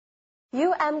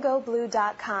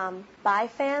UMGoBlue.com. By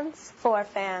fans, for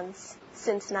fans.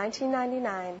 Since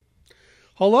 1999.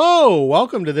 Hello,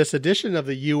 welcome to this edition of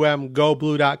the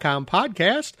UMGoBlue.com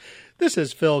podcast. This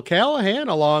is Phil Callahan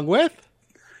along with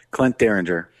Clint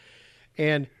Derringer.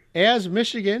 And as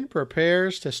Michigan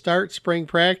prepares to start spring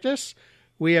practice,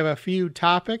 we have a few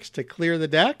topics to clear the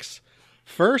decks.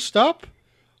 First up,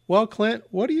 well, Clint,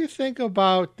 what do you think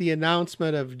about the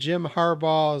announcement of Jim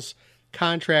Harbaugh's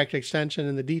contract extension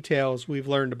and the details we've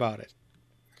learned about it?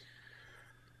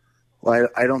 Well,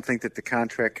 I don't think that the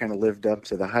contract kind of lived up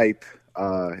to the hype.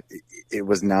 It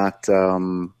was not.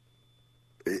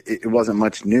 It wasn't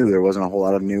much new. There wasn't a whole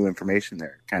lot of new information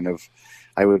there. Kind of,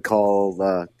 I would call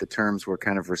the terms were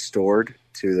kind of restored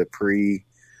to the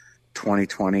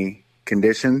pre-2020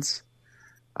 conditions.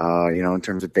 In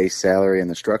terms of base salary and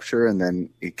the structure, and then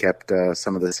he kept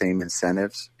some of the same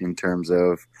incentives in terms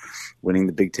of winning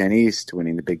the Big Ten East,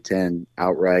 winning the Big Ten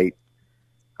outright,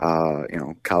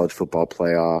 college football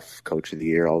playoff, coach of the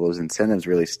year, all those incentives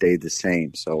really stayed the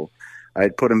same. So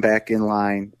I'd put him back in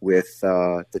line with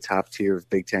the top tier of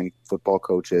Big Ten football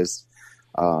coaches.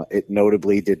 It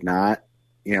notably did not,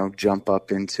 jump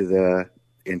up into the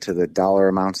dollar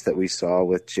amounts that we saw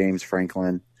with James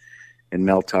Franklin and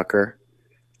Mel Tucker.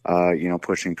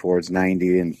 Pushing towards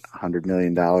 $90 and $100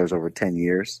 million over 10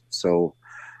 years. So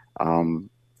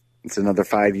it's another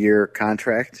 5-year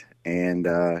contract, and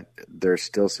there's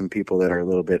still some people that are a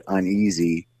little bit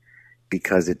uneasy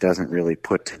because it doesn't really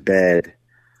put to bed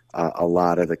a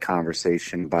lot of the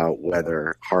conversation about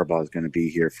whether Harbaugh is going to be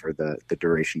here for the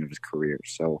duration of his career.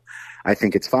 So I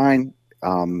think it's fine.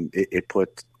 It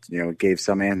gave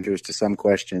some answers to some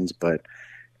questions, but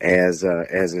as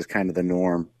is kind of the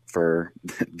norm for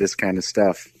this kind of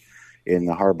stuff in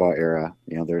the Harbaugh era,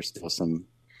 there's still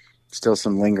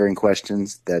some lingering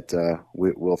questions that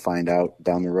we'll find out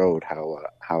down the road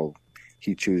how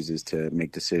he chooses to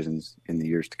make decisions in the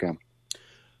years to come.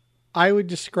 I would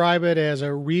describe it as a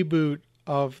reboot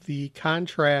of the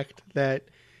contract that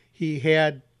he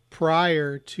had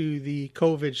prior to the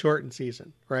COVID shortened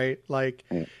season, right?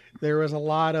 There was a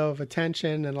lot of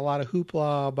attention and a lot of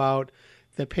hoopla about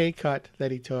the pay cut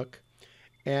that he took.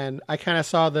 And I kind of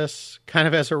saw this kind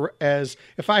of as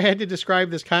if I had to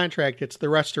describe this contract, it's the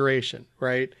restoration,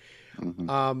 right?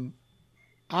 Mm-hmm.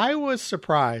 I was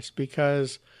surprised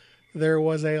because there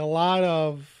was a lot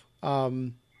of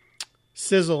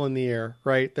sizzle in the air,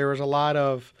 right? There was a lot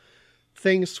of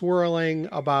things swirling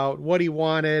about what he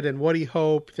wanted and what he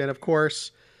hoped. And of course,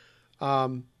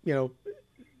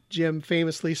 Jim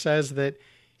famously says that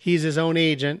he's his own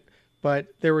agent, but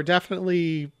there were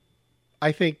definitely,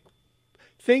 I think,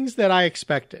 things that I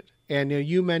expected. And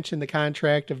you mentioned the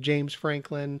contract of James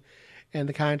Franklin and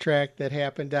the contract that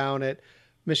happened down at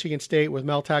Michigan State with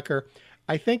Mel Tucker.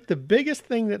 I think the biggest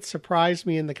thing that surprised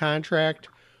me in the contract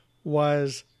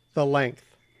was the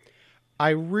length. I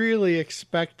really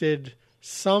expected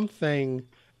something,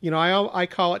 I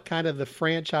call it kind of the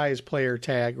franchise player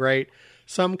tag, right?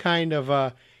 Some kind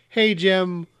of hey,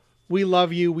 Jim, we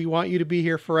love you. We want you to be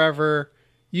here forever.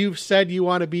 You've said you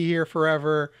want to be here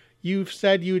forever. You've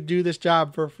said you would do this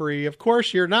job for free. Of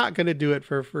course, you're not going to do it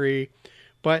for free,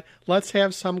 but let's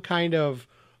have some kind of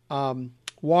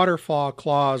waterfall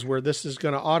clause where this is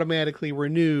going to automatically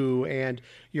renew and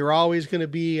you're always going to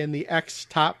be in the X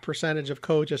top percentage of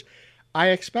coaches. I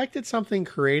expected something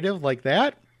creative like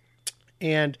that,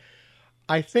 and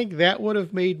I think that would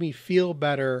have made me feel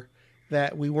better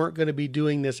that we weren't going to be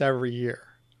doing this every year,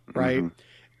 right? Mm-hmm.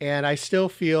 And I still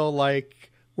feel like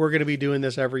we're going to be doing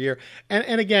this every year.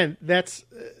 And again, that's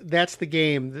the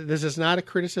game. This is not a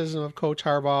criticism of Coach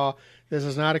Harbaugh. This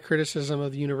is not a criticism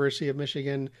of the University of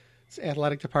Michigan's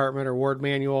athletic department or Ward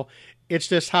Manuel. It's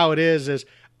just how it is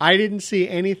I didn't see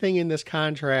anything in this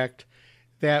contract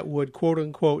that would, quote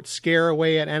unquote, scare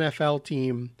away an NFL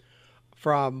team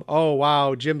from, oh,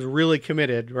 wow, Jim's really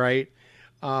committed, right?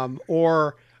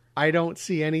 Or I don't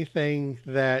see anything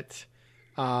that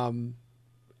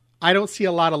I don't see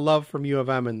a lot of love from U of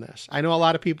M in this. I know a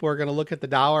lot of people are going to look at the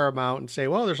dollar amount and say,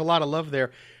 well, there's a lot of love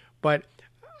there, but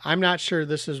I'm not sure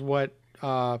this is what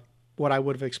I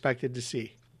would have expected to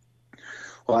see.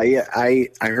 Well, yeah, I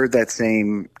heard that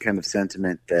same kind of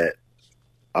sentiment that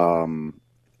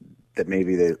that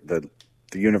maybe the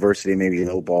university maybe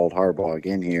lowballed Harbaugh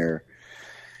again here,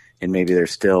 and maybe there's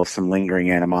still some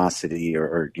lingering animosity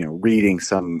or reading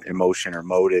some emotion or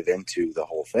motive into the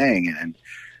whole thing. And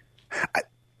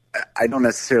I don't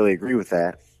necessarily agree with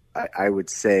that. I would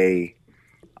say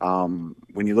when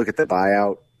you look at the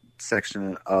buyout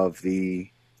section of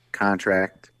the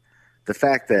contract, the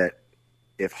fact that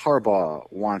if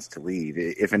Harbaugh wants to leave,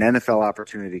 if an NFL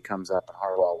opportunity comes up and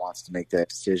Harbaugh wants to make that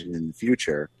decision in the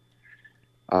future,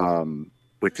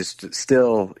 which is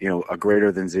still, a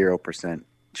greater than 0%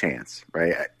 chance,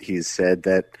 right? He's said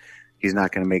that he's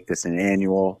not going to make this an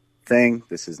annual thing.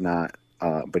 This is not,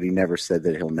 but he never said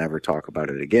that he'll never talk about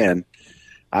it again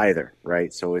either,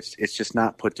 right? So it's just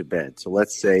not put to bed. So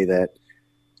let's say that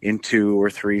in 2 or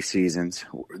 3 seasons,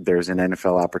 there's an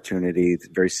NFL opportunity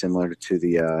very similar to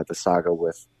the saga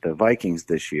with the Vikings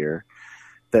this year.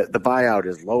 The buyout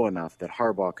is low enough that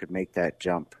Harbaugh could make that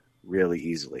jump really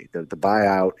easily. The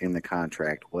buyout in the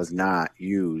contract was not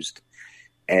used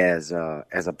as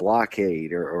a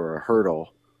blockade or a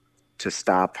hurdle to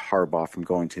stop Harbaugh from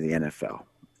going to the NFL.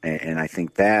 And I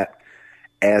think that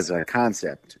as a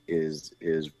concept is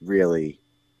really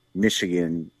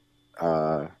Michigan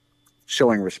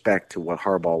showing respect to what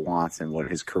Harbaugh wants and what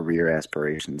his career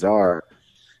aspirations are,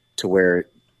 to where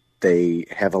they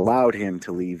have allowed him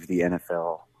to leave the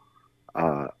NFL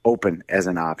open as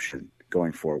an option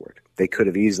going forward. They could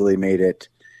have easily made it.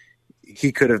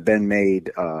 He could have been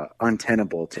made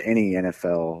untenable to any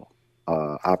NFL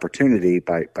opportunity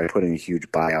by putting a huge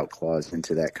buyout clause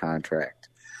into that contract,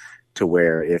 to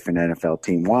where if an NFL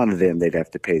team wanted him, they'd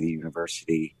have to pay the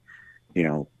university,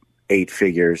 8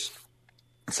 figures,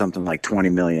 something like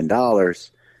 $20 million.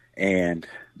 And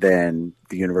then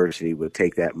the university would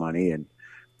take that money and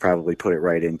probably put it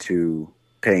right into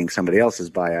paying somebody else's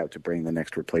buyout to bring the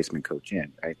next replacement coach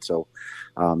in, right? So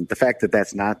the fact that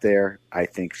that's not there, I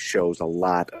think, shows a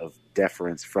lot of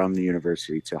deference from the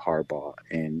university to Harbaugh,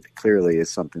 and clearly is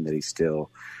something that he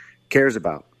still cares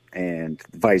about. And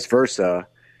vice versa,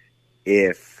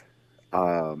 if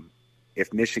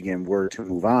Michigan were to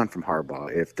move on from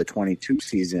Harbaugh, if the 22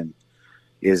 season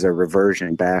is a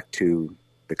reversion back to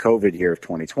the COVID year of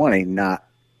 2020, not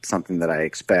something that I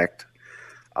expect,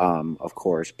 of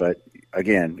course, but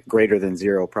again, greater than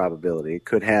 0 probability. It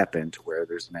could happen to where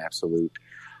there's an absolute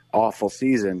awful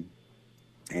season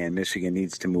and Michigan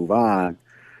needs to move on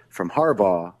from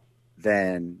Harbaugh,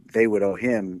 then they would owe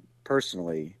him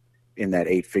personally in that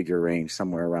 8-figure range,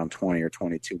 somewhere around $20 or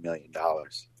 $22 million.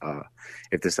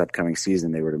 If this upcoming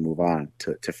season they were to move on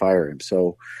to fire him.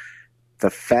 So the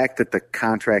fact that the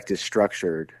contract is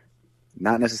structured,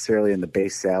 not necessarily in the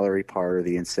base salary part or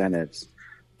the incentives,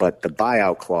 but the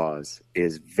buyout clause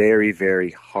is very,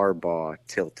 very Harbaugh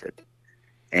tilted.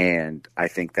 And I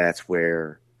think that's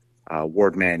where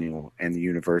Ward Manuel and the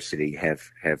university have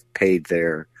paid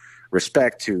their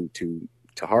respect to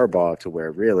Harbaugh, to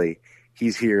where really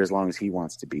he's here as long as he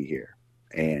wants to be here.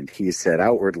 And he has said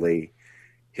outwardly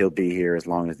he'll be here as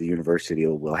long as the university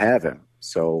will have him.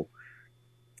 So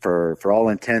for all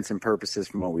intents and purposes,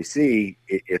 from what we see,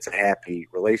 it's a happy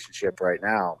relationship right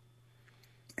now.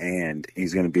 And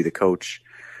he's going to be the coach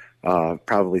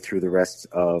probably through the rest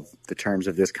of the terms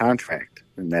of this contract.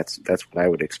 And that's what I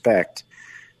would expect.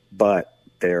 But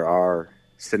there are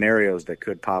scenarios that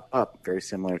could pop up very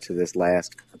similar to this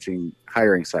last coaching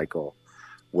hiring cycle,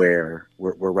 where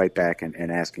we're right back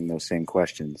and asking those same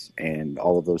questions. And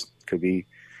all of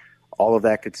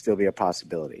that could still be a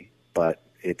possibility, but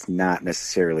it's not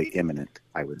necessarily imminent,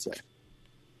 I would say.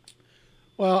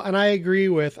 Well, and I agree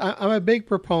I'm a big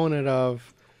proponent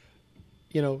of,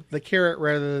 the carrot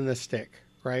rather than the stick,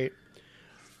 right?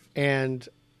 And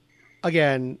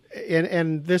again,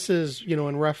 and this is,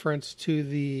 in reference to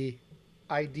the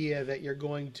idea that you're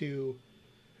going to,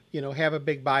 have a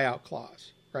big buyout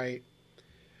clause, right?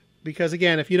 Because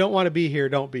again, if you don't want to be here,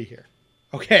 don't be here.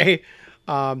 Okay.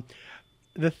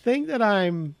 The thing that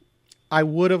I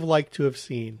would have liked to have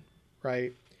seen,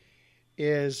 right,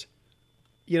 is,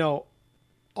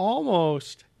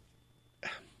 almost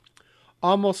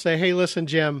say, hey, listen,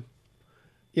 Jim,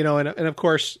 and of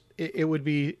course it would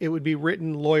be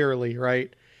written lawyerly,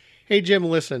 right? Hey, Jim,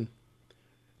 listen,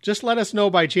 just let us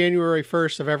know by January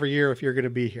 1st of every year if you're going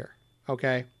to be here.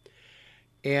 Okay.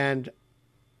 And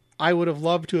I would have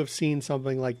loved to have seen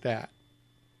something like that,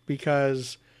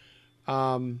 because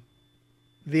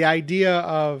the idea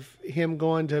of him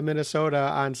going to Minnesota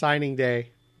on signing day,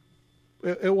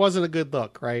 it wasn't a good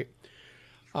look, right?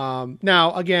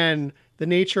 Now, again, the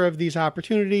nature of these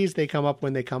opportunities, they come up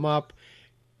when they come up.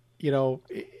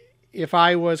 If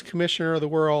I was commissioner of the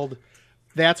world,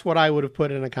 that's what I would have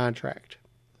put in a contract.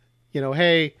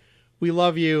 Hey, we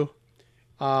love you.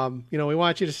 We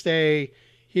want you to stay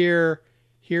here.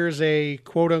 Here's a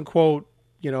quote unquote,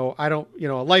 a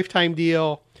lifetime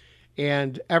deal.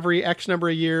 And every X number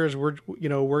of years, we're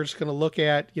just going to look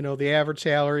at, the average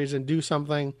salaries and do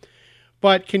something.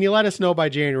 But can you let us know by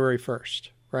January 1st,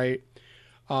 right?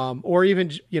 Or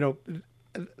even,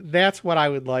 that's what I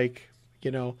would like,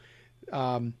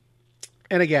 And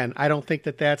again, I don't think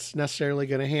that that's necessarily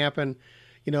going to happen.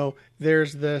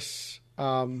 There's this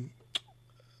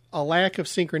a lack of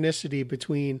synchronicity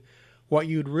between what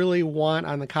you'd really want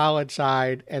on the college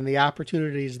side and the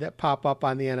opportunities that pop up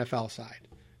on the NFL side.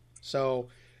 So,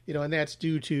 and that's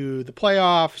due to the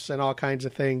playoffs and all kinds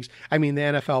of things. I mean, the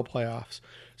NFL playoffs.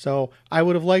 So I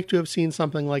would have liked to have seen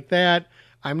something like that.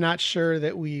 I'm not sure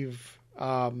that we've,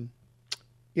 as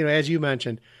you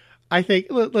mentioned, I think,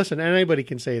 listen, anybody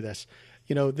can say this.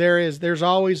 There's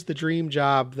always the dream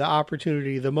job, the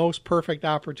opportunity, the most perfect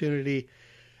opportunity.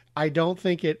 I don't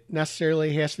think it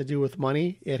necessarily has to do with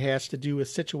money. It has to do with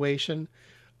situation.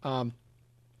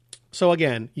 So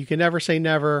again, you can never say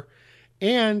never.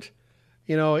 And,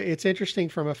 it's interesting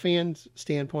from a fan's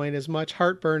standpoint, as much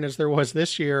heartburn as there was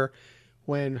this year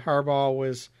when Harbaugh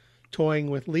was toying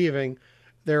with leaving,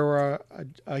 there were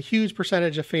a huge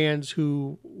percentage of fans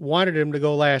who wanted him to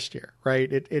go last year, right?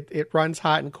 It runs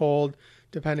hot and cold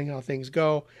depending how things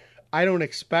go. I don't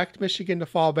expect Michigan to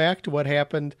fall back to what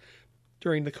happened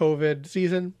during the COVID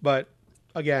season, but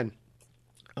again,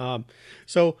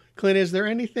 so Clint, is there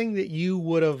anything that you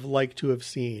would have liked to have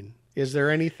seen? Is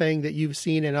there anything that you've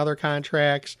seen in other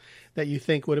contracts that you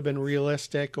think would have been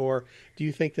realistic, or do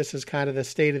you think this is kind of the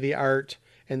state of the art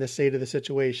and the state of the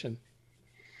situation?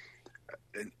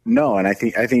 No, and I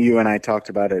think you and I talked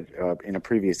about it in a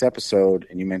previous episode,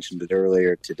 and you mentioned it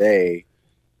earlier today,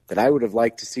 that I would have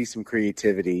liked to see some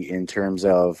creativity in terms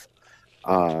of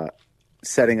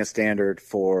setting a standard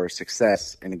for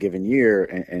success in a given year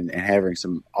and having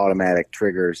some automatic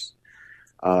triggers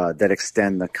that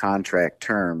extend the contract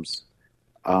terms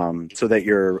so that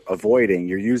you're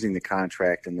using the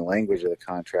contract and the language of the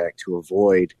contract to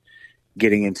avoid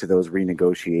getting into those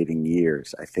renegotiating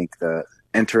years. I think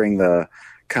entering the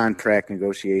contract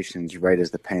negotiations right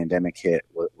as the pandemic hit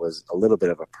was a little bit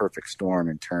of a perfect storm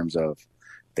in terms of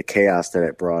the chaos that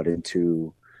it brought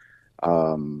into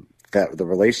the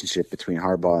relationship between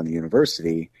Harbaugh and the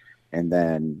university, and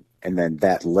then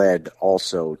that led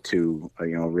also to a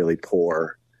really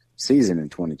poor season in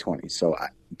 2020. So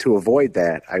to avoid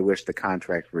that, I wish the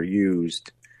contract were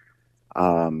used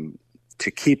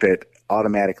to keep it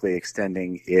automatically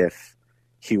extending if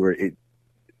he were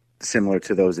similar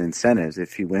to those incentives.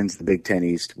 If he wins the Big Ten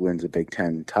East, wins a Big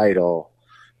Ten title,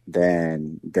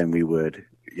 then we would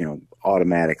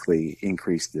automatically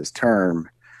increase this term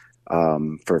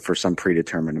for some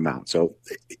predetermined amount. So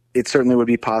it certainly would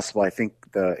be possible. I think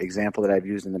the example that I've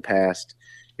used in the past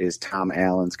is Tom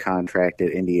Allen's contract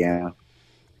at Indiana.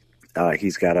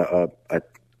 He's got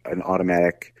an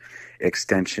automatic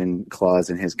extension clause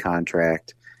in his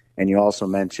contract. And you also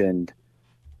mentioned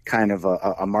kind of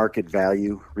a market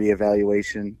value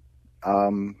reevaluation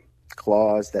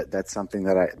clause. That's something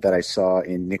that I saw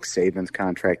in Nick Saban's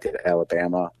contract at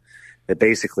Alabama, that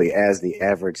basically as the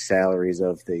average salaries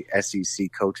of the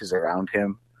SEC coaches around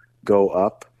him go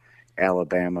up,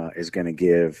 Alabama is going to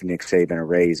give Nick Saban a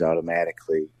raise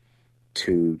automatically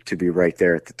to be right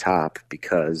there at the top,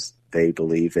 because they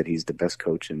believe that he's the best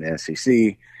coach in the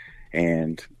SEC.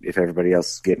 And if everybody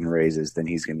else is getting raises, then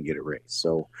he's going to get a raise.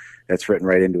 So that's written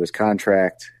right into his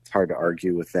contract. It's hard to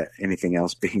argue with that, anything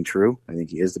else being true. I think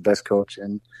he is the best coach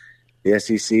in the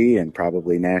SEC and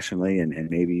probably nationally and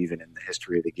maybe even in the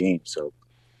history of the game. So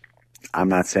I'm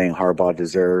not saying Harbaugh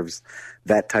deserves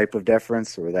that type of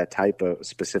deference or that type of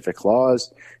specific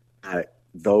clause.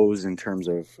 Those in terms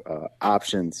of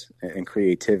options and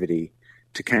creativity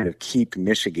to kind of keep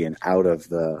Michigan out of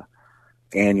the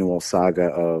annual saga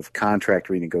of contract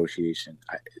renegotiation.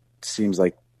 It seems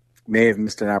like may have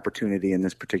missed an opportunity in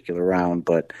this particular round,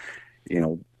 but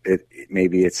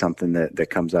maybe it's something that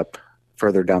comes up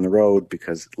further down the road,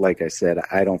 because like I said,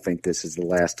 I don't think this is the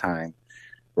last time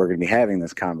we're going to be having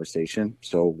this conversation.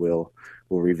 So we'll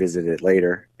revisit it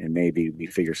later, and maybe we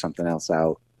figure something else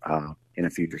out in a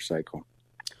future cycle.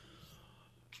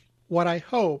 What I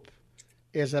hope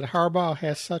is that Harbaugh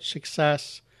has such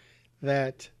success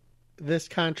that this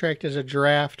contract is a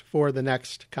draft for the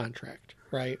next contract,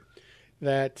 right?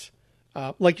 That,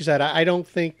 like you said, I don't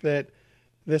think that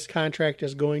this contract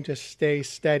is going to stay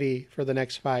steady for the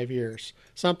next 5 years.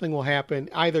 Something will happen,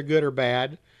 either good or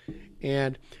bad.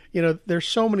 And, there's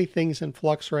so many things in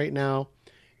flux right now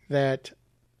that,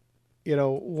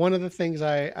 one of the things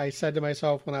I said to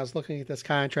myself when I was looking at this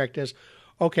contract is,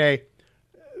 okay,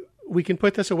 we can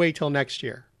put this away till next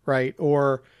year, right?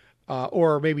 Or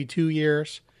maybe 2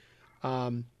 years.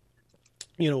 One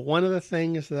of the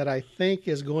things that I think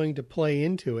is going to play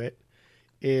into it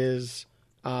is,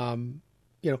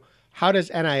 how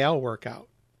does NIL work out,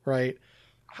 right?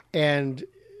 And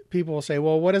people will say,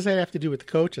 well, what does that have to do with the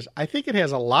coaches? I think it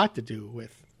has a lot to do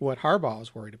with what Harbaugh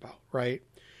is worried about, right?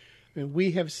 I mean,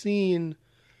 we have seen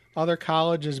other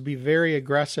colleges be very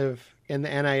aggressive in the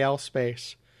NIL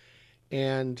space,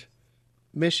 and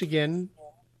Michigan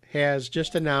has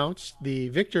just announced the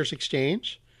Victors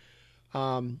Exchange.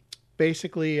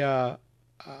 Basically, I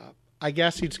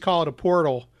guess you'd call it a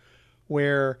portal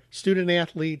where student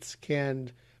athletes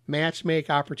can match make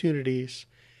opportunities,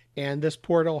 and this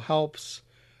portal helps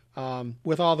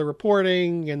with all the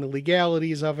reporting and the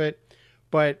legalities of it.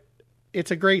 But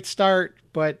it's a great start.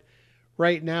 But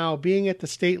right now, being at the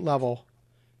state level,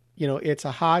 it's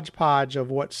a hodgepodge of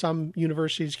what some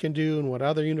universities can do and what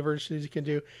other universities can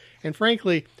do. And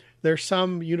frankly, there's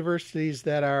some universities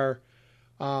that are,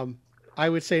 I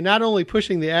would say, not only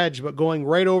pushing the edge, but going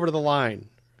right over to the line.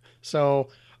 So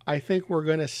I think we're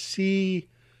going to see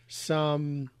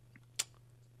some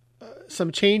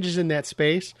changes in that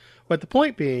space. But the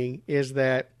point being is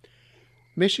that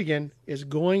Michigan is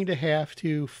going to have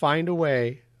to find a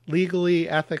way, legally,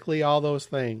 ethically, all those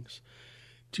things,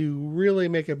 to really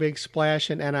make a big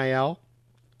splash in NIL.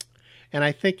 And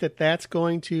I think that that's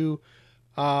going to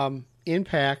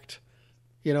impact,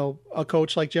 a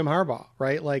coach like Jim Harbaugh,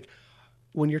 right? Like,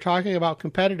 when you're talking about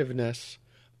competitiveness,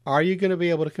 are you going to be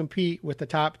able to compete with the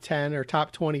top 10 or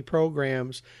top 20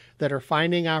 programs that are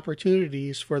finding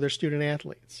opportunities for their student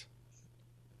athletes?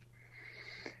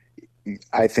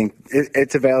 I think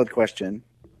it's a valid question.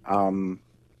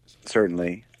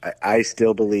 Certainly. I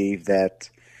still believe that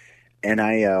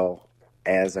NIL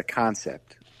as a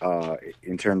concept,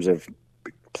 in terms of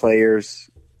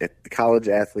players, college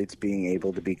athletes being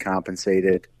able to be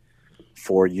compensated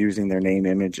for using their name,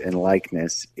 image, and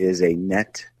likeness, is a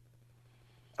net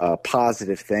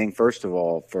positive thing, first of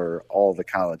all, for all the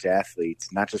college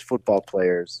athletes, not just football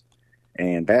players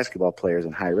and basketball players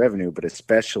in high revenue, but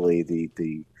especially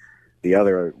the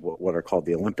other, what are called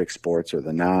the Olympic sports or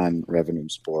the non-revenue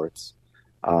sports.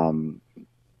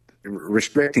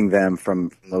 Restricting them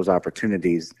from those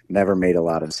opportunities never made a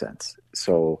lot of sense.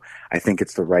 So I think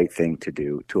it's the right thing to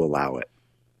do to allow it.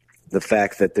 The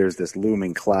fact that there's this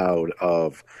looming cloud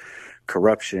of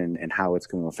corruption and how it's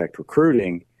going to affect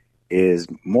recruiting is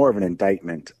more of an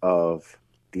indictment of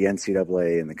the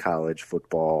NCAA and the college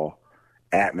football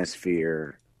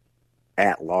atmosphere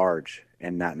at large,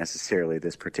 and not necessarily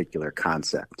this particular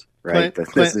concept, right?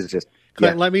 This is just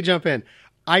Clint, let me jump in.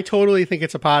 I totally think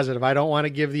it's a positive. I don't want to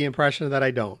give the impression that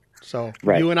I don't. So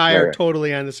you and I are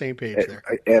totally on the same page there.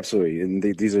 Absolutely, and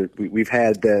these are we've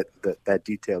had that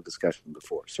detailed discussion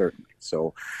before, certainly.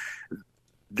 So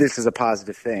this is a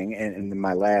positive thing, and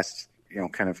my last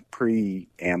kind of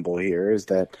preamble here is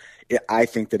that I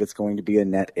think that it's going to be a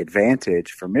net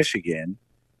advantage for Michigan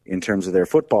in terms of their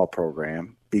football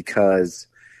program, because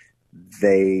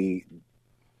this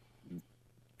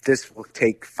will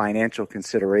take financial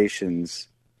considerations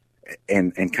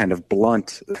and kind of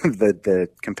blunt the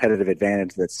competitive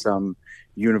advantage that some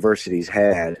universities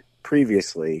had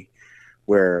previously,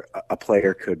 where a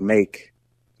player could make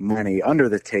money under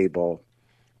the table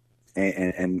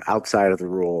and outside of the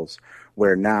rules,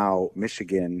 where now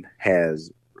Michigan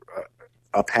has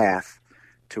a path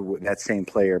to that same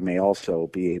player may also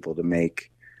be able to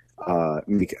make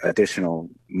additional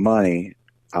money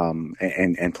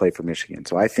and play for Michigan.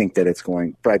 So I think that it's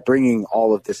going, by bringing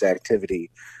all of this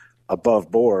activity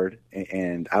above board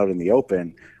and out in the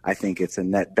open, I think it's a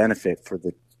net benefit for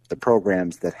the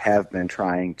programs that have been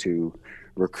trying to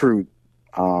recruit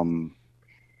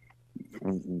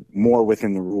more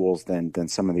within the rules than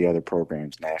some of the other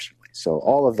programs nationally. So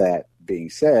all of that being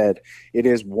said, it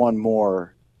is one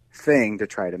more thing to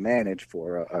try to manage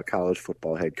for a college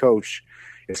football head coach,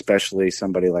 especially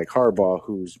somebody like Harbaugh,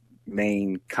 whose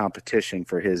main competition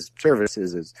for his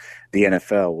services is the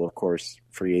NFL. Well, of course,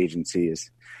 free agency is,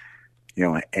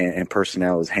 and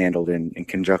personnel is handled in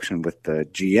conjunction with the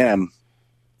GM.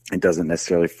 It doesn't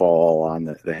necessarily fall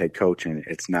on the head coach, and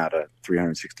it's not a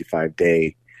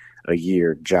 365-day a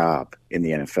year job in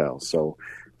the NFL. So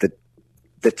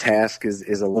the task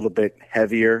is a little bit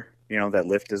heavier. That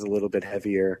lift is a little bit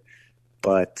heavier,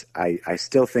 but I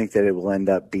still think that it will end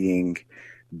up being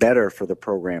better for the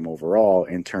program overall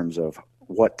in terms of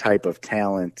what type of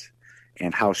talent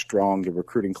and how strong the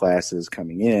recruiting classes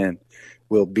coming in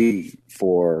will be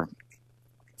for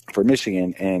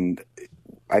Michigan. And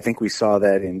I think we saw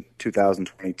that in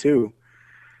 2022,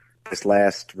 this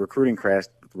last recruiting class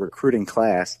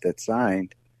that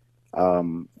signed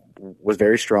was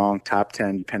very strong, top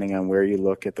 10, depending on where you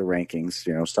look at the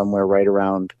rankings, somewhere right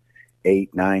around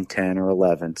 8, 9, 10, or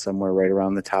 11, somewhere right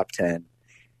around the top 10,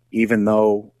 even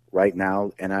though right now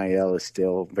NIL is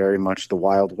still very much the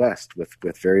Wild West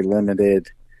with very limited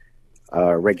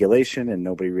regulation, and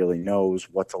nobody really knows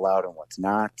what's allowed and what's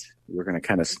not. We're going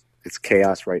to it's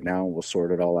chaos right now. We'll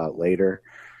sort it all out later.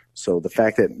 So the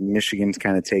fact that Michigan's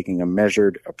kind of taking a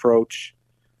measured approach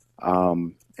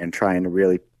and trying to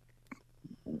really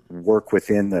work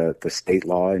within the state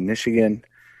law in Michigan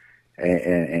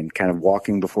and kind of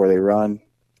walking before they run,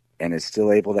 and is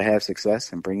still able to have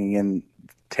success and bringing in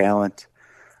talent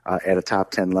at a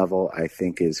top 10 level, I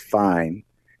think is fine.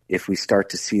 If we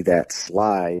start to see that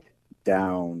slide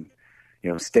down,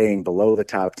 staying below the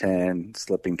top 10,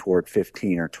 slipping toward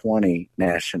 15 or 20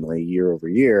 nationally year over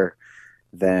year,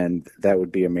 then that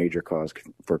would be a major cause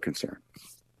for concern.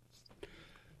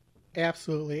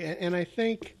 Absolutely. And I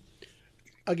think,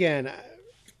 again,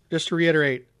 just to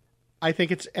reiterate, I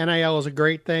think NIL is a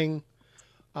great thing.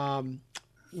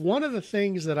 One of the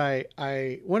things that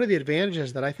one of the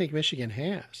advantages that I think Michigan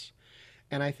has,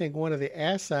 and I think one of the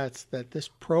assets that this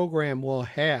program will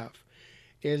have,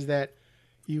 is that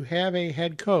you have a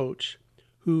head coach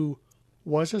who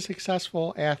was a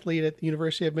successful athlete at the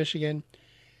University of Michigan,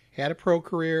 had a pro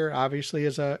career, obviously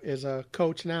is a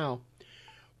coach now.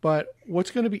 But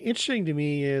what's going to be interesting to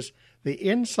me is the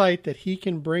insight that he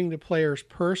can bring to players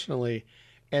personally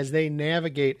as they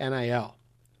navigate NIL.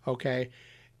 Okay,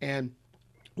 and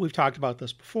we've talked about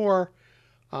this before.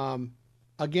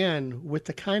 Again, with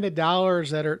the kind of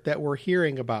dollars that we're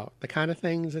hearing about, the kind of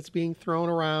things that's being thrown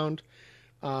around,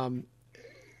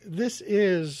 this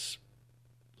is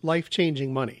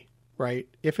life-changing money, right?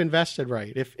 If invested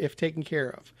right, if taken care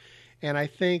of. And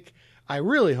I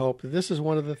really hope that this is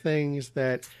one of the things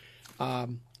that,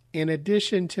 in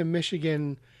addition to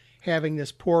Michigan having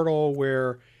this portal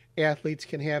where athletes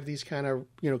can have these kind of,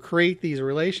 create these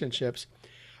relationships,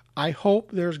 I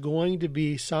hope there's going to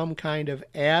be some kind of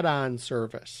add-on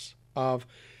service of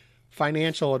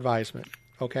financial advisement.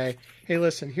 Okay. Hey,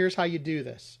 listen, here's how you do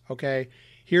this. Okay.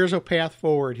 Here's a path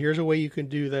forward. Here's a way you can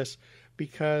do this,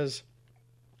 because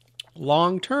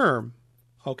long term,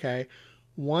 okay,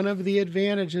 one of the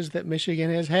advantages that Michigan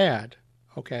has had,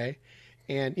 okay,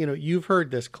 and, you've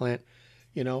heard this, Clint,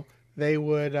 they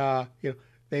would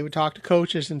talk to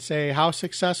coaches and say, how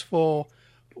successful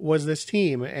was this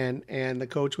team? And the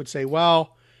coach would say,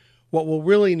 well, what we'll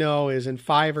really know is in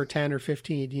 5 or 10 or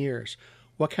 15 years,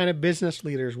 what kind of business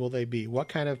leaders will they be? What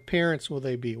kind of parents will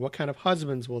they be? What kind of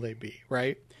husbands will they be?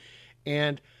 Right.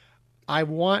 And I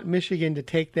want Michigan to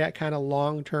take that kind of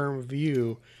long-term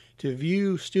view, to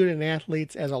view student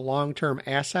athletes as a long-term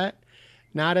asset,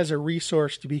 not as a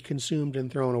resource to be consumed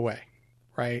and thrown away.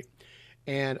 Right.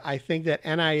 And I think that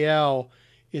NIL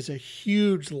is a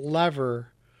huge lever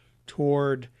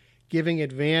toward giving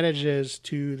advantages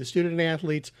to the student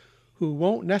athletes who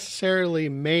won't necessarily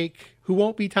who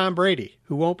won't be Tom Brady,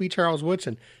 who won't be Charles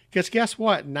Woodson. Because guess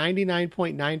what?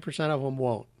 99.9% of them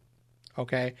won't.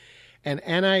 Okay? And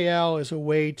NIL is a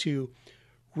way to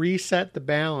reset the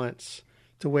balance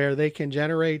to where they can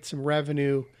generate some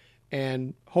revenue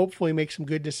and hopefully make some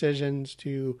good decisions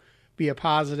to be a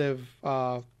positive,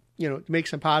 make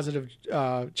some positive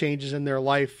changes in their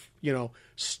life,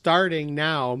 starting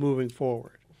now, moving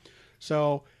forward.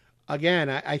 So, again,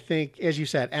 I think, as you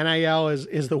said, NIL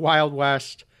is the Wild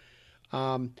West.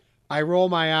 I roll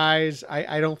my eyes.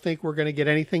 I don't think we're going to get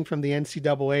anything from the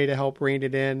NCAA to help rein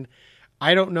it in.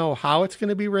 I don't know how it's going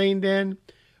to be reined in,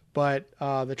 but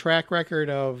the track record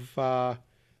of the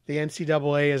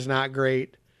NCAA is not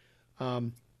great.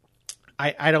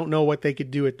 I don't know what they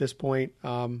could do at this point.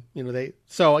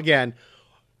 So again,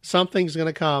 something's going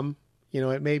to come.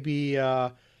 It may be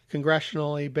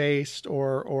congressionally based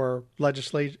or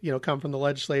legislate. Come from the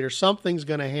legislator. Something's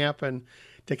going to happen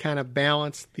to kind of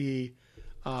balance the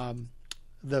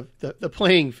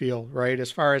playing field, right,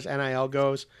 as far as NIL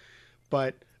goes.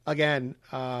 But again,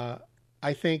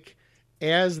 I think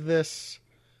as this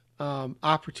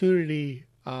opportunity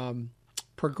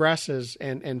progresses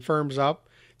and firms up,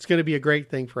 it's going to be a great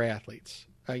thing for athletes.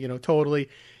 Totally.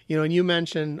 And you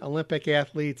mentioned Olympic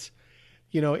athletes.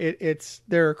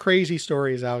 There are crazy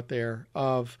stories out there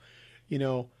of,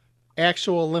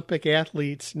 actual Olympic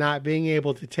athletes not being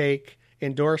able to take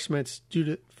endorsements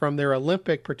from their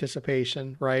Olympic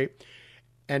participation, right,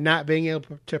 and not being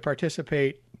able to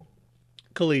participate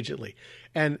collegiately.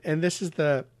 And this is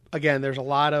there's a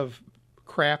lot of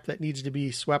crap that needs to be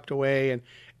swept away, and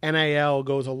NIL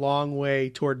goes a long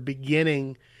way toward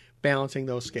beginning balancing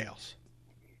those scales.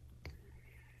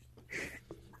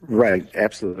 Right,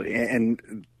 absolutely.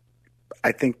 And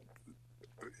I think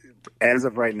as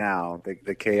of right now,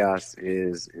 the chaos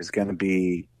is going to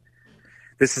be,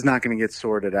 this is not going to get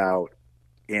sorted out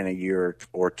in a year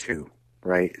or two,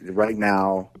 right? Right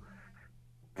now,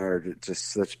 there are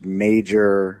just such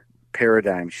major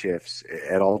paradigm shifts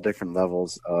at all different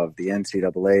levels of the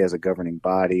NCAA as a governing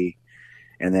body.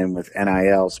 And then with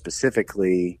NIL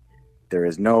specifically, there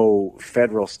is no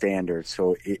federal standard.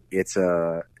 So it's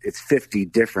 50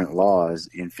 different laws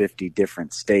in 50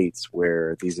 different states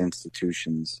where these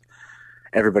institutions,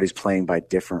 everybody's playing by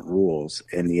different rules.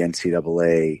 And the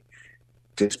NCAA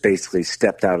just basically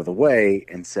stepped out of the way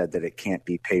and said that it can't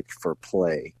be pay for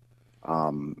play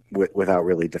without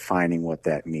really defining what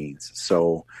that means.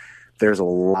 So there's a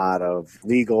lot of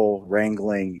legal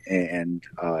wrangling and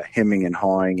hemming and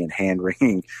hawing and hand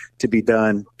wringing to be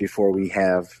done before we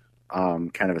have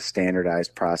kind of a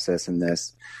standardized process in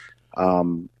this.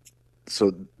 So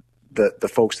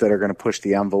the folks that are going to push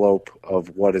the envelope of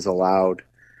what is allowed,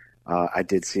 I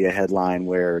did see a headline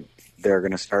where there are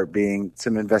going to start being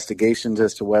some investigations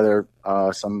as to whether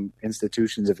some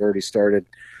institutions have already started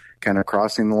kind of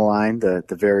crossing the line, the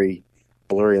very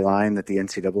blurry line that the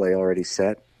NCAA already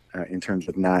set in terms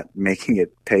of not making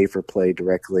it pay for play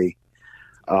directly.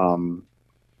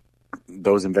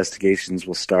 Those investigations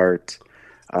will start.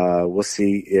 We'll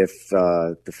see if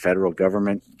the federal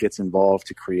government gets involved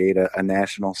to create a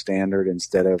national standard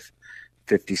instead of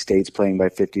 50 states playing by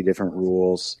 50 different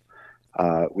rules.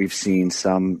 We've seen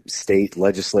some state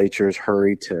legislatures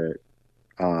hurry to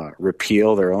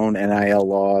repeal their own NIL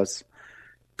laws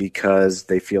because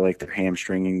they feel like they're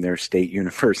hamstringing their state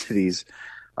universities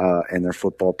and their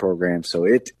football programs. So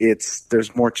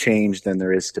there's more change than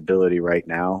there is stability right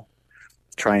now.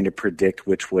 Trying to predict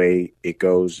which way it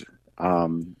goes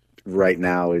right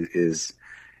now is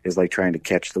like trying to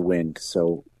catch the wind.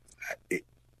 So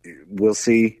we'll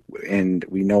see, and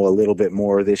we know a little bit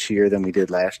more this year than we did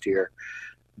last year.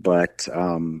 But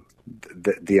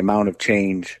the amount of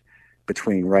change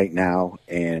between right now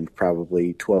and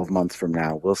probably 12 months from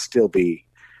now will still be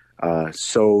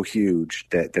so huge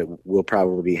that we'll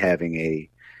probably be having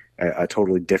a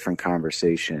totally different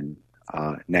conversation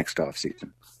next off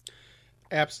season.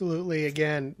 Absolutely.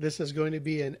 Again, this is going to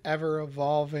be an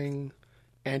ever-evolving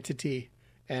entity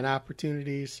and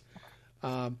opportunities.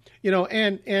 I don't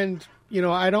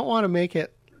want to make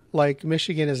it like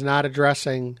Michigan is not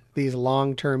addressing these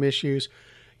long-term issues.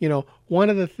 One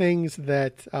of the things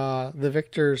that the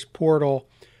Victors portal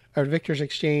or Victors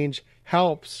Exchange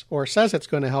helps or says it's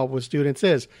going to help with students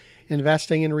is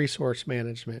investing in resource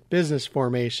management, business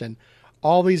formation,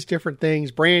 all these different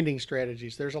things, branding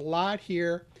strategies. There's a lot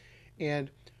here. And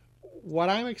what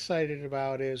I'm excited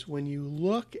about is when you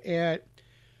look at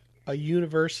a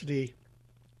university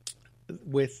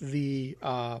with the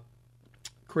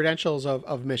credentials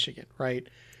of Michigan, right?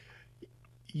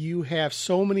 You have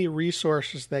so many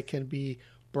resources that can be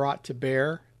brought to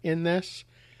bear in this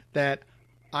that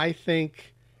I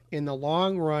think in the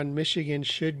long run, Michigan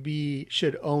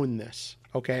should own this.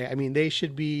 Okay. I mean, they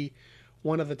should be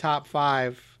one of the top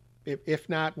 5, if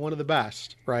not one of the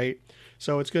best, right?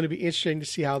 So it's going to be interesting to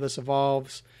see how this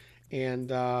evolves.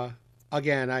 And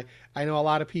again, I know a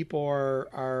lot of people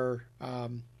are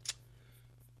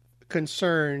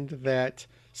concerned that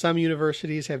some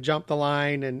universities have jumped the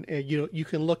line, and you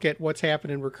can look at what's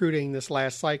happened in recruiting this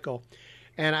last cycle.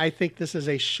 And I think this is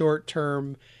a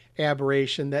short-term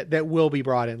aberration that will be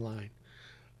brought in line.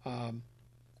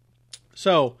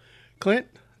 So, Clint,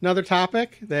 another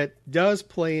topic that does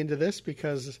play into this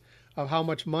because of how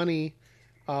much money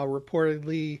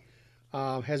reportedly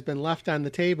has been left on the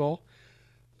table.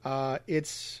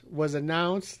 It was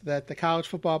announced that the college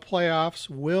football playoffs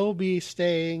will be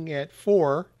staying at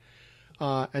 4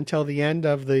 until the end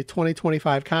of the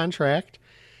 2025 contract.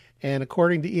 And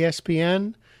according to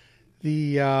ESPN,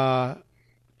 the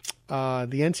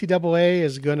NCAA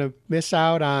is going to miss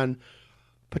out on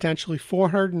potentially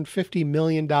 $450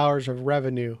 million of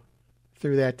revenue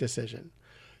through that decision.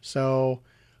 So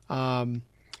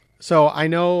I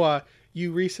know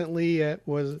you recently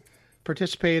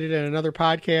participated in another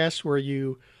podcast where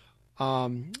you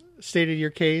stated your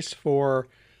case for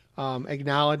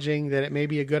acknowledging that it may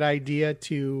be a good idea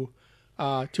to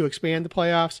expand the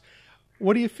playoffs.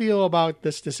 What do you feel about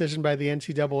this decision by the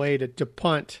NCAA to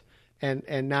punt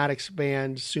and not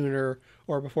expand sooner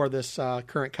or before this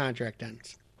current contract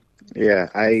ends? Yeah,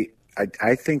 I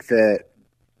think that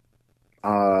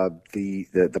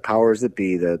the powers that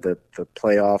be, the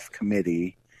playoff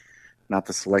committee, not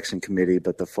the selection committee,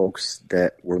 but the folks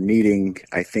that were meeting,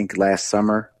 I think last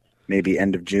summer, maybe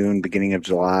end of June, beginning of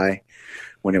July,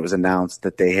 when it was announced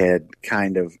that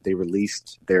they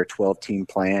released their 12-team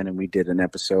plan, and we did an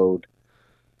episode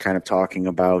kind of talking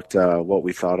about what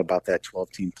we thought about that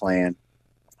 12-team plan.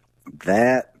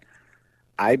 That,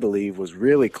 I believe, was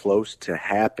really close to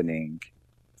happening,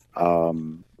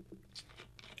 and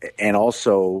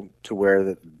also to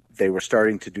where they were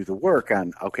starting to do the work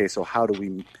on, okay, so how do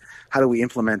we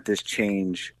implement this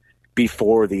change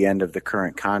before the end of the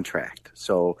current contract?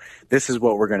 So this is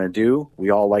what we're going to do. We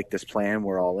all like this plan.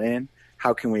 We're all in.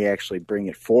 How can we actually bring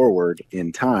it forward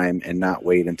in time and not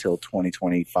wait until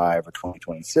 2025 or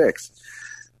 2026?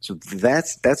 So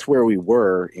that's where we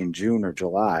were in June or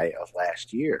July of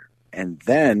last year. And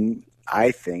then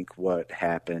I think what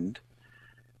happened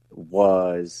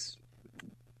was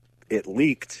it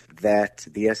leaked that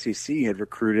the SEC had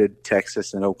recruited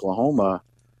Texas and Oklahoma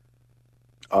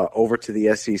over to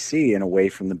the SEC and away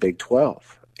from the Big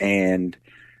 12. And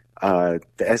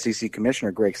the SEC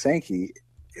commissioner, Greg Sankey,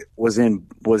 was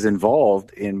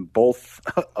involved in both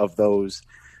of those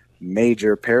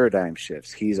major paradigm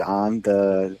shifts. He's on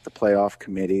the playoff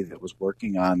committee that was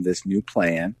working on this new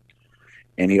plan,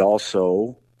 and he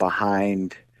also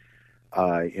behind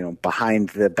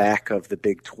the back of the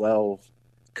Big 12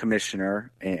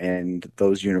 commissioner and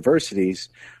those universities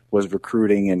was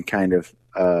recruiting and kind of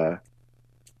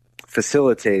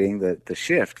facilitating the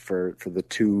shift for the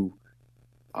two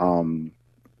kind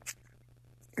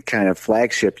of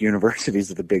flagship universities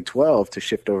of the Big 12 to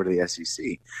shift over to the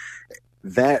SEC.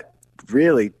 That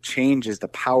really changes the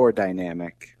power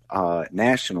dynamic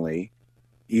nationally,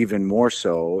 even more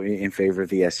so in favor of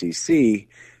the SEC.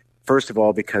 First of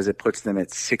all, because it puts them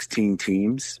at 16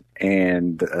 teams,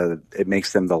 and it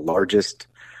makes them the largest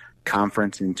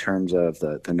conference in terms of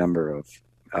the number of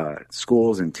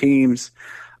schools and teams.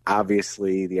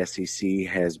 Obviously, the SEC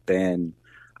has been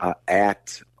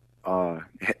has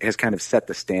kind of set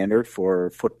the standard for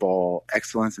football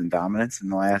excellence and dominance in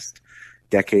the last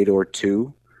decade or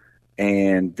two,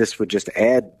 and this would just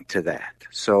add to that.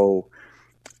 So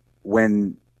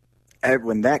when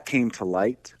that came to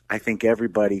light, I think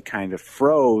everybody kind of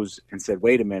froze and said,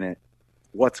 wait a minute,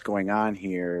 what's going on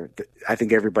here? I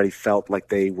think everybody felt like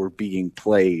they were being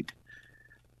played,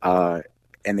 and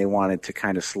they wanted to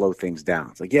kind of slow things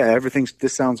down. It's like, yeah,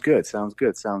 this sounds good,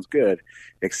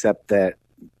 except that,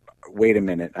 wait a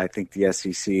minute, I think the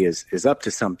SEC is up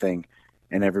to something,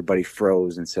 and everybody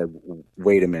froze and said,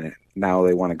 wait a minute, now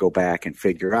they want to go back and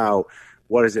figure out,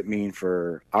 what does it mean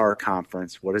for our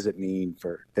conference? What does it mean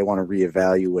they want to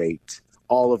reevaluate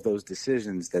all of those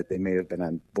decisions that they may have been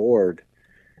on board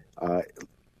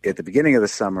at the beginning of the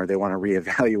summer. They want to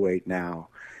reevaluate now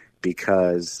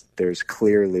because there's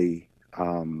clearly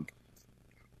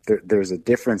there's a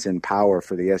difference in power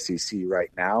for the SEC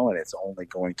right now, and it's only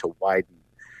going to widen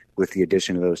with the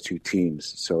addition of those two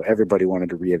teams. So everybody wanted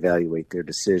to reevaluate their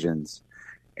decisions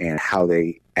and how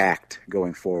they act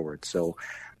going forward. So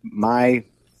my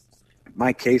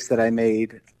case that I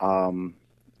made on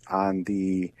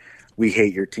the We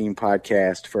Hate Your Team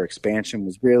podcast for expansion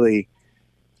was really,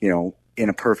 in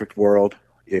a perfect world,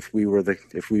 if we were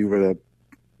the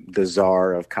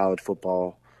czar of college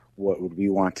football, what would we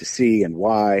want to see and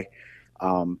why?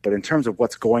 But in terms of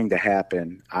what's going to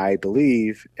happen, I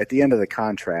believe at the end of the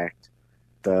contract,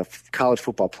 the college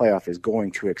football playoff is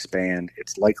going to expand.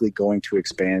 It's likely going to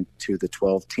expand to the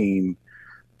 12-team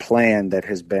plan that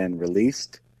has been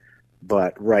released.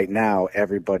 But right now,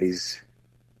 everybody's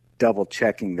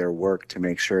double-checking their work to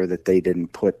make sure that they didn't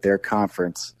put their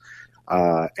conference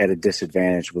at a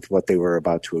disadvantage with what they were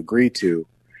about to agree to.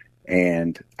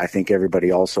 And I think everybody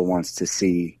also wants to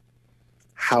see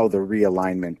how the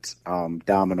realignment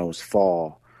dominoes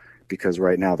fall, because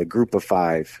right now the group of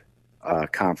five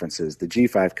conferences, the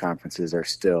G5 conferences, are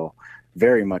still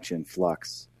very much in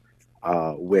flux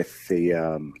with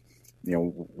the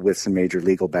with some major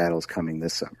legal battles coming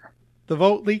this summer. The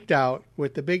vote leaked out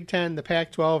with the Big Ten, the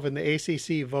Pac-12, and the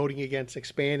ACC voting against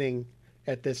expanding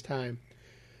at this time.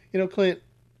 Clint,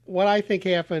 what I think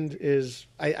happened is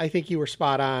I think you were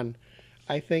spot on.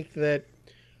 I think that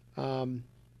I'd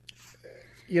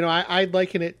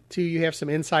liken it to, you have some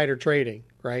insider trading,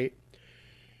 right?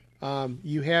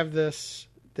 You have this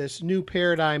new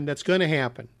paradigm that's going to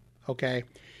happen, okay?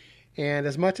 And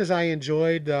as much as I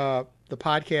enjoyed the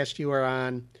podcast you were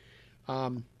on,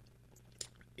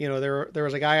 there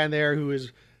was a guy on there who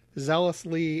was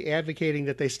zealously advocating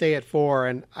that they stay at 4,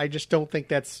 and I just don't think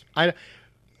that's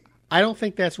I don't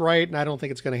think that's right, and I don't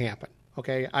think it's going to happen.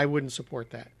 Okay, I wouldn't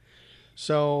support that.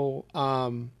 So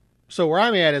where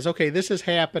I'm at is, okay, this is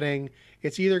happening.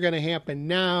 It's either going to happen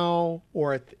now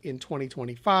or in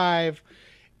 2025,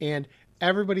 and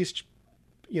everybody's,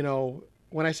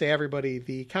 when I say everybody,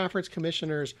 the conference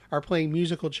commissioners are playing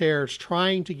musical chairs,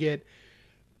 trying to get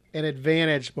an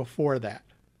advantage before that,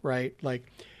 right?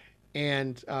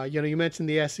 And you mentioned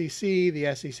the SEC.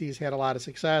 The SEC's had a lot of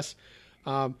success.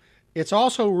 It's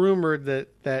also rumored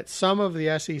that some of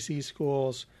the SEC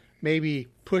schools maybe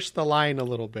push the line a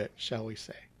little bit, shall we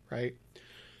say, right?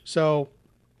 So,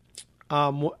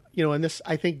 and this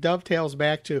I think dovetails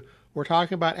back to we're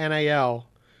talking about NIL.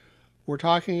 We're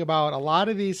talking about a lot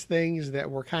of these things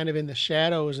that were kind of in the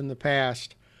shadows in the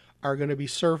past are going to be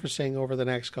surfacing over the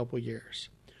next couple of years.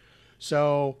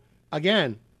 So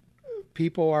again,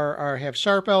 people have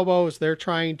sharp elbows. They're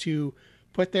trying to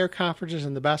put their conferences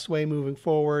in the best way moving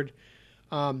forward.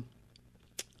 I'm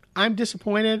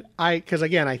disappointed. Because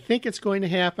again, I think it's going to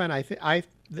happen.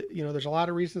 There's a lot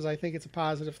of reasons I think it's a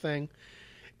positive thing,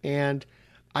 and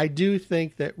I do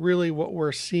think that really what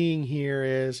we're seeing here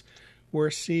is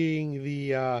we're seeing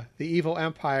the evil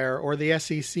empire or the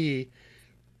SEC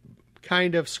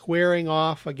kind of squaring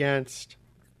off against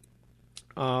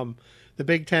the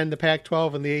Big Ten, the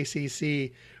Pac-12, and the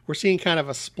ACC. We're seeing kind of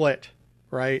a split,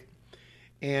 right?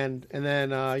 And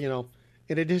then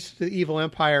in addition to the evil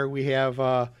empire, we have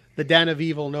the den of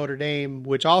evil Notre Dame,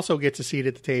 which also gets a seat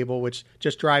at the table, which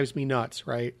just drives me nuts,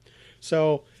 right?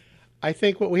 So I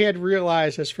think what we had to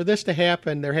realize is for this to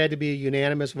happen, there had to be a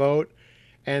unanimous vote,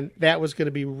 and that was going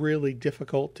to be really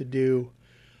difficult to do.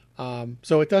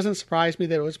 So it doesn't surprise me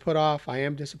that it was put off. I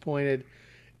am disappointed,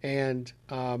 and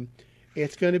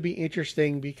it's going to be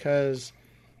interesting because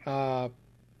the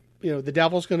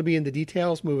devil's going to be in the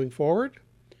details moving forward,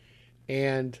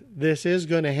 and this is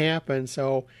going to happen.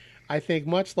 So I think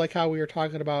much like how we were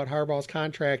talking about Harbaugh's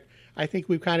contract, I think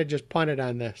we've kind of just punted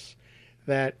on this,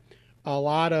 that a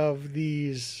lot of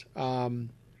these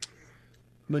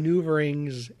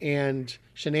maneuverings and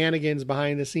shenanigans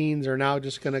behind the scenes are now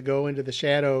just going to go into the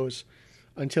shadows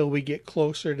until we get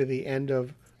closer to the end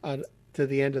of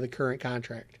the current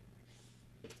contract.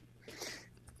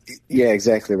 Yeah,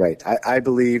 exactly right. I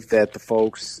believe that the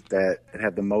folks that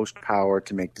have the most power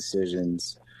to make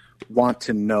decisions want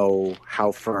to know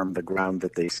how firm the ground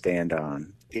that they stand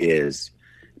on is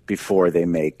before they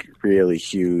make really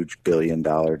huge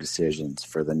billion-dollar decisions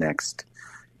for the next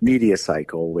media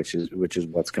cycle, which is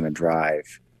what's going to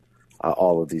drive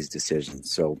all of these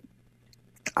decisions. So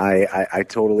I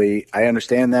totally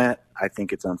understand that. I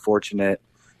think it's unfortunate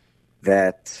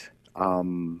that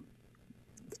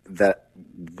that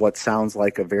what sounds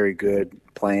like a very good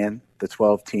plan, the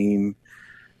 12-team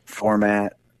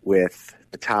format with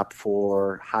the top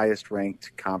 4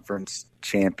 highest-ranked conference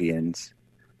champions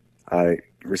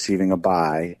receiving a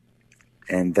bye,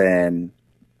 and then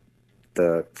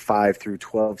the 5 through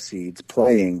 12 seeds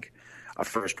playing a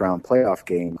first-round playoff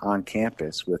game on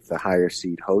campus with the higher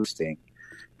seed hosting,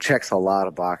 checks a lot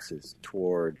of boxes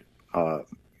toward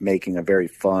making a very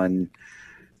fun,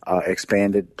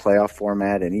 expanded playoff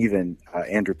format. And even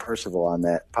Andrew Percival on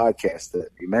that podcast that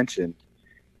you mentioned,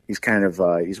 he's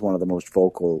one of the most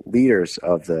vocal leaders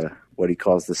of what he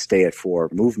calls the Stay at 4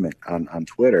 movement on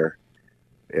Twitter,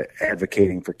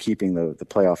 advocating for keeping the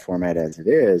playoff format as it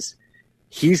is.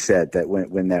 He said that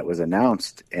when that was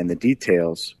announced and the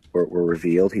details were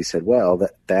revealed, he said, well,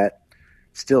 that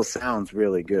still sounds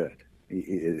really good.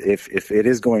 If it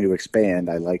is going to expand,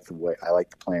 I like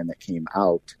the plan that came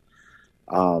out.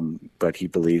 But he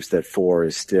believes that 4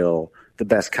 is still the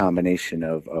best combination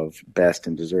of best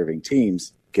and deserving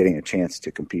teams getting a chance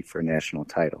to compete for a national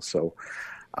title. So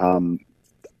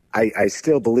I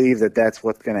still believe that that's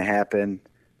what's going to happen.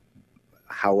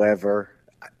 However,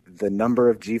 the number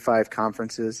of G5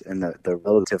 conferences and the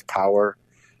relative power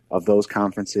of those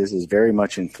conferences is very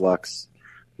much in flux.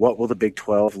 What will the Big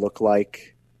 12 look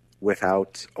like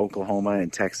without Oklahoma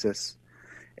and Texas,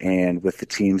 and with the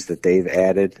teams that they've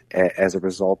added as a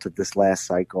result of this last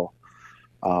cycle?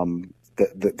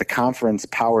 The conference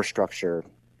power structure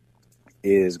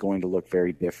is going to look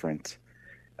very different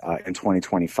in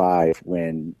 2025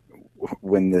 when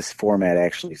this format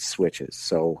actually switches.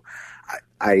 So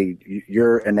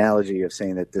your analogy of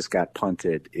saying that this got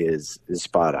punted is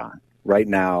spot on. Right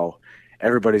now,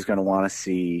 everybody's going to want to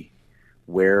see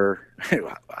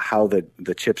how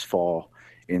the chips fall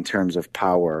in terms of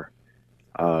power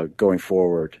going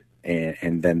forward,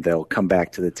 and then they'll come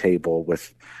back to the table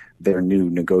with their new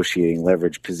negotiating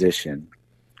leverage position.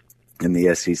 And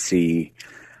the SEC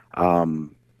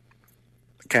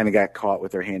kind of got caught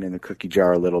with their hand in the cookie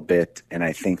jar a little bit, and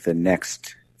I think the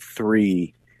next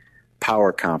 3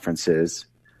 power conferences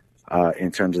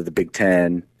in terms of the Big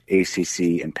Ten,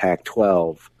 ACC, and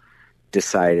Pac-12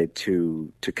 decided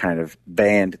to kind of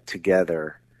band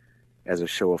together as a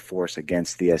show of force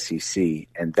against the SEC.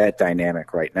 And that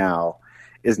dynamic right now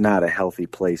is not a healthy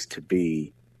place to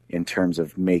be in terms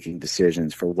of making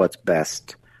decisions for what's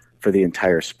best for the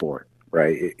entire sport,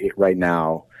 right? Right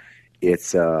now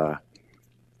it's a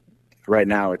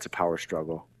power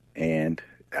struggle, and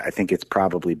I think it's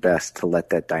probably best to let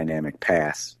that dynamic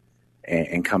pass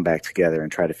and come back together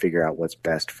and try to figure out what's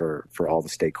best for all the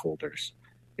stakeholders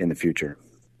in the future.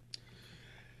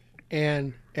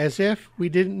 And as if we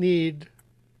didn't need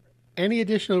any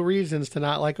additional reasons to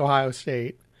not like Ohio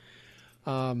State,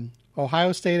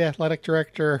 Ohio State athletic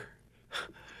director,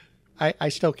 I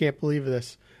still can't believe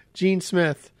this, Gene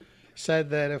Smith, said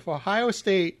that if Ohio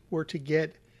State were to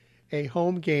get a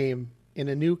home game in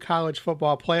a new college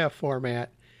football playoff format,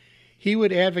 he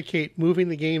would advocate moving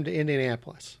the game to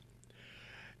Indianapolis.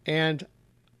 And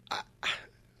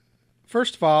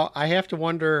first of all, I have to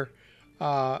wonder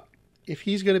if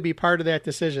he's going to be part of that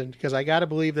decision, because I got to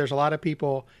believe there's a lot of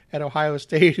people at Ohio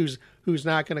State who's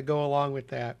not going to go along with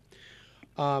that.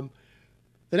 The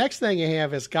next thing I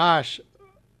have is, gosh,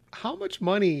 how much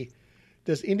money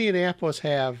does Indianapolis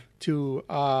have to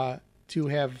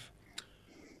have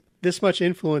this much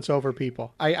influence over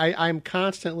people? I'm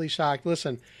constantly shocked.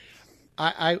 Listen,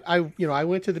 I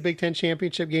went to the Big Ten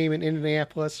championship game in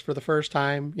Indianapolis for the first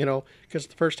time, because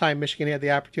the first time Michigan had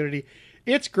the opportunity.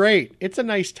 It's great. It's a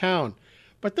nice town,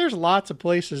 but there's lots of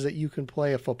places that you can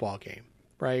play a football game,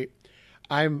 right?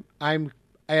 And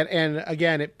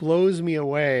again, it blows me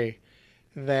away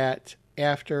that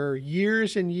after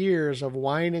years and years of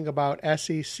whining about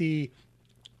SEC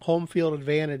home field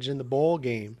advantage in the bowl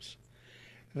games,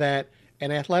 that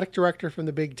an athletic director from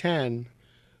the Big Ten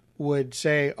would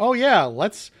say, "Oh yeah,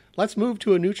 let's move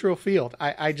to a neutral field."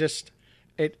 I just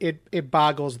it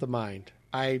boggles the mind.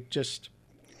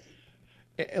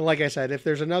 Like I said, if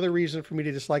there's another reason for me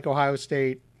to dislike Ohio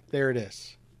State, there it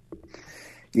is.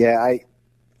 Yeah,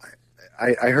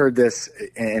 I heard this,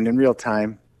 and in real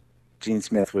time, Gene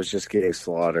Smith was just getting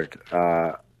slaughtered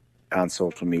on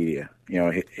social media.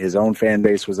 His own fan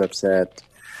base was upset.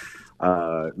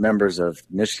 Members of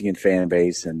Michigan fan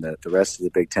base and the rest of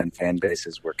the Big Ten fan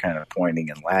bases were kind of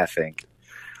pointing and laughing.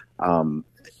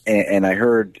 And I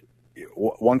heard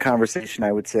one conversation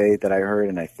I would say that I heard,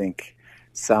 and I think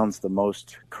sounds the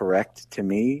most correct to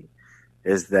me,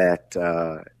 is that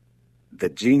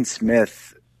that Gene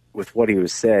Smith, with what he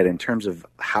was said in terms of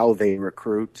how they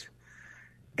recruit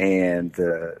and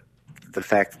the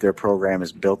fact that their program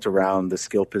is built around the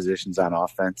skill positions on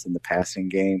offense in the passing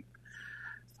game,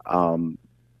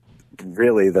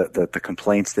 really the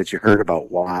complaints that you heard about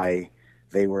why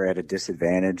they were at a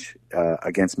disadvantage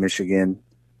against Michigan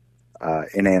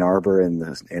in Ann Arbor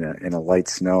in a light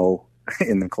snow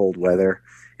in the cold weather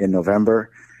in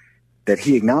November, that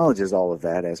he acknowledges all of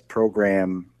that as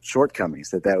program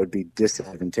shortcomings, that would be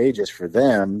disadvantageous for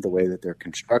them, the way that they're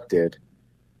constructed,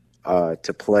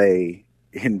 to play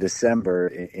in December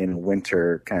in a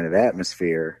winter kind of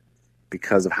atmosphere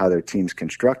because of how their team's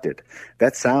constructed.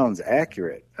 That sounds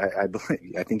accurate.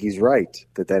 I think he's right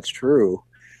that that's true,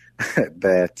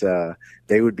 that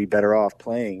they would be better off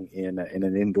playing in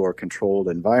an indoor controlled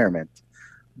environment.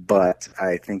 But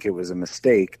I think it was a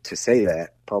mistake to say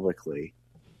that publicly,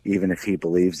 even if he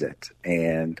believes it.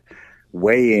 And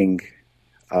weighing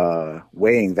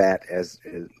that as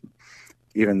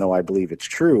even though I believe it's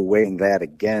true, weighing that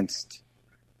against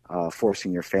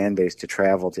forcing your fan base to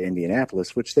travel to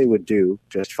Indianapolis, which they would do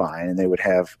just fine, and they would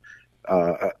have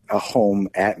a home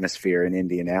atmosphere in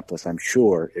Indianapolis, I'm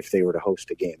sure, if they were to host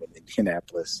a game in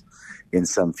Indianapolis in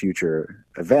some future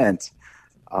event.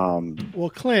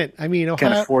 Well, Clint, I mean,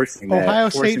 forcing that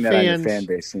on your fan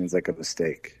base seems like a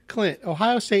mistake. Clint,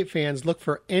 Ohio State fans look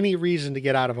for any reason to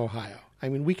get out of Ohio. I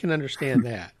mean, we can understand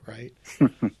that, right?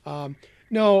 And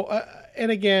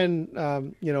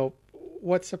again,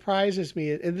 what surprises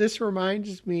me, and this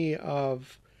reminds me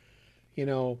of,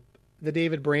 the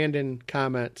David Brandon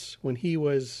comments when he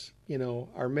was,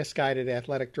 our misguided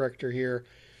athletic director here.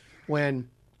 When,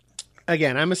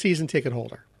 again, I'm a season ticket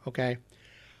holder, okay?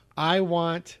 I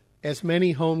want as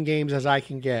many home games as I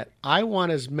can get. I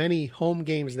want as many home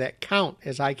games that count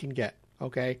as I can get,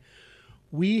 okay?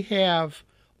 We have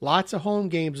lots of home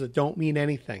games that don't mean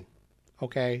anything,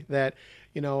 okay? That,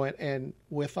 and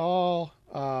with all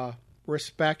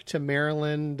respect to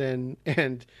Maryland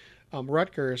and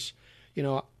Rutgers,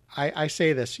 I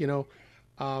say this,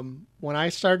 when I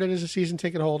started as a season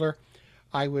ticket holder,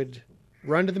 I would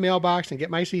run to the mailbox and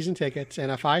get my season tickets.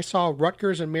 And if I saw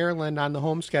Rutgers and Maryland on the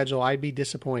home schedule, I'd be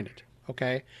disappointed.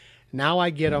 Okay. Now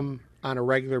I get them on a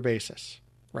regular basis,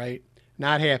 right?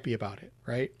 Not happy about it.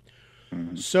 Right.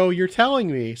 Mm-hmm. So you're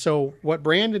telling me, so what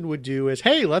Brandon would do is,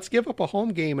 hey, let's give up a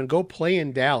home game and go play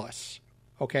in Dallas.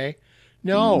 Okay.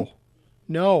 No,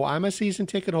 I'm a season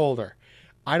ticket holder.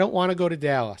 I don't want to go to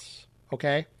Dallas.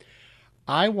 Okay.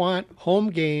 I want home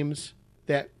games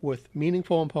that with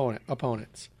meaningful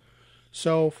opponents.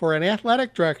 So for an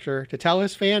athletic director to tell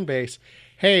his fan base,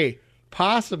 hey,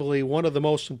 possibly one of the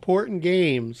most important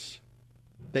games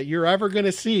that you're ever going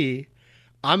to see,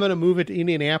 I'm going to move it to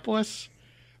Indianapolis.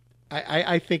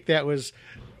 I think that was,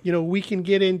 we can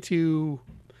get into,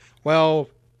 well,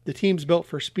 the team's built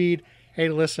for speed. Hey,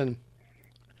 listen,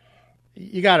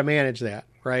 you got to manage that,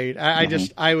 right?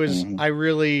 I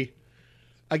really,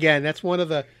 again, that's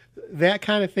that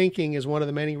kind of thinking is one of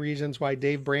the many reasons why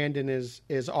Dave Brandon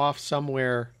is off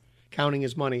somewhere counting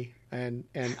his money and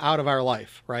out of our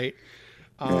life, right?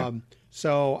 Yeah.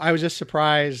 So I was just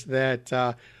surprised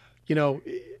that,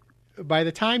 by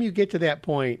the time you get to that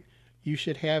point, you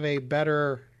should have a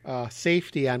better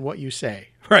safety on what you say,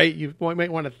 right? You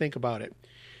might want to think about it.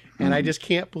 And I just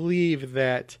can't believe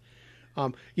that,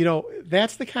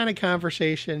 that's the kind of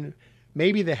conversation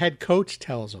maybe the head coach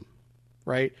tells them,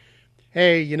 right?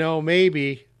 Hey,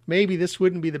 maybe this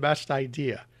wouldn't be the best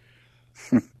idea.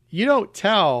 You don't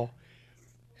tell,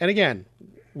 and again,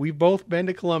 we've both been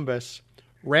to Columbus,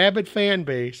 rabid fan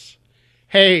base,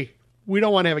 hey, we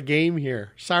don't want to have a game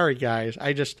here. Sorry, guys.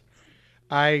 I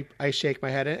shake my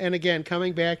head. And again,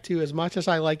 coming back to as much as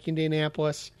I like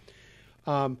Indianapolis,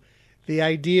 the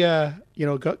idea,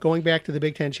 going back to the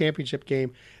Big Ten championship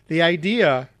game, the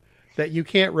idea that you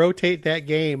can't rotate that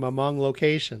game among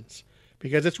locations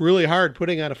because it's really hard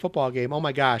putting on a football game. Oh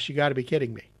my gosh, you got to be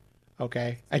kidding me.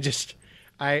 Okay.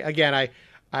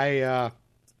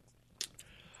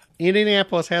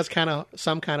 Indianapolis has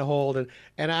some kind of hold,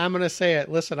 and I'm going to say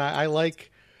it. Listen, I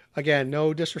like, again,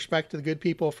 no disrespect to the good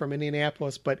people from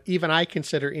Indianapolis, but even I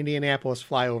consider Indianapolis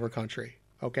flyover country.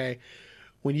 Okay.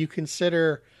 When you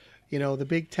consider, the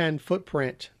Big Ten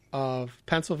footprint of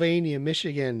Pennsylvania,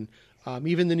 Michigan,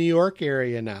 even the New York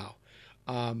area now,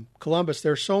 Columbus,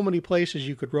 there's so many places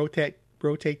you could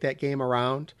rotate that game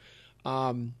around,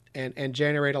 and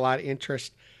generate a lot of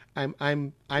interest.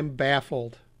 I'm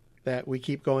baffled that we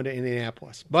keep going to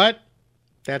Indianapolis, but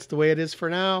that's the way it is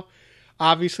for now.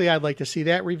 Obviously, I'd like to see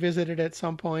that revisited at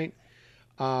some point.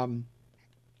 Again,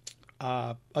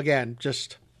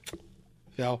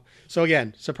 so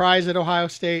again, surprise at Ohio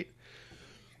State.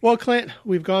 Well, Clint,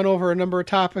 we've gone over a number of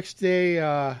topics today.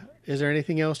 Is there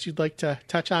anything else you'd like to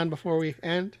touch on before we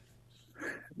end?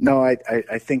 No, I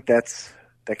think that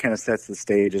kind of sets the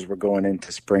stage as we're going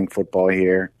into spring football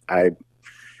here. I'm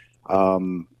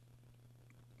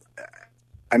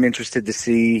interested to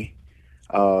see,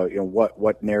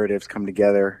 what narratives come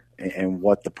together and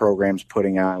what the program's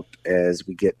putting out as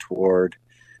we get toward,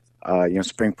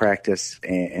 spring practice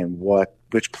and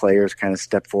which players kind of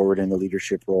step forward in the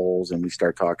leadership roles and we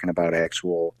start talking about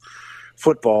actual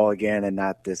football again and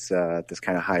not this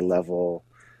kind of high level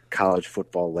college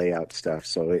football layout stuff.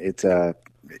 So it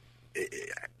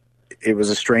was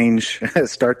a strange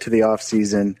start to the off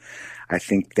season. I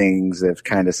think things have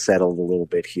kind of settled a little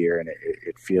bit here, and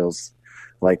it feels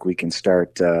like we can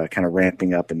start kind of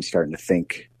ramping up and starting to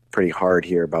think pretty hard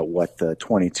here about what the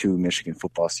 22 Michigan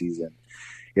football season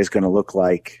is going to look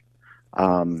like.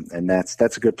 And that's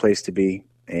a good place to be.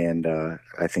 And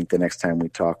I think the next time we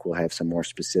talk, we'll have some more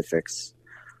specifics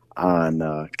on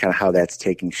kind of how that's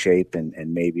taking shape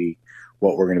and maybe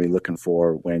what we're going to be looking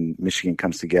for when Michigan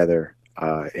comes together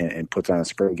and puts on a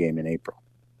spring game in April.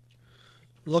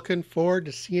 Looking forward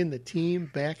to seeing the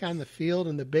team back on the field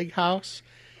in the big house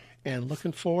and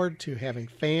looking forward to having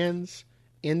fans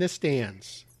in the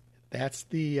stands. That's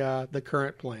the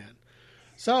current plan.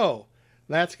 So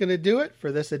that's going to do it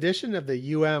for this edition of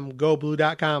the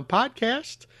UMGoBlue.com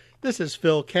podcast. This is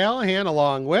Phil Callahan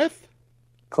along with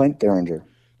Clint Derringer.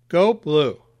 Go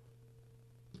Blue.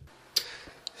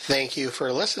 Thank you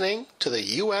for listening to the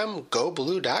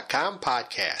UMGoBlue.com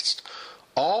podcast.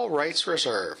 All rights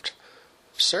reserved.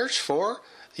 Search for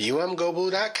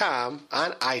UMGoBlue.com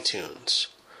on iTunes.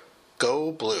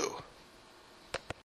 Go Blue.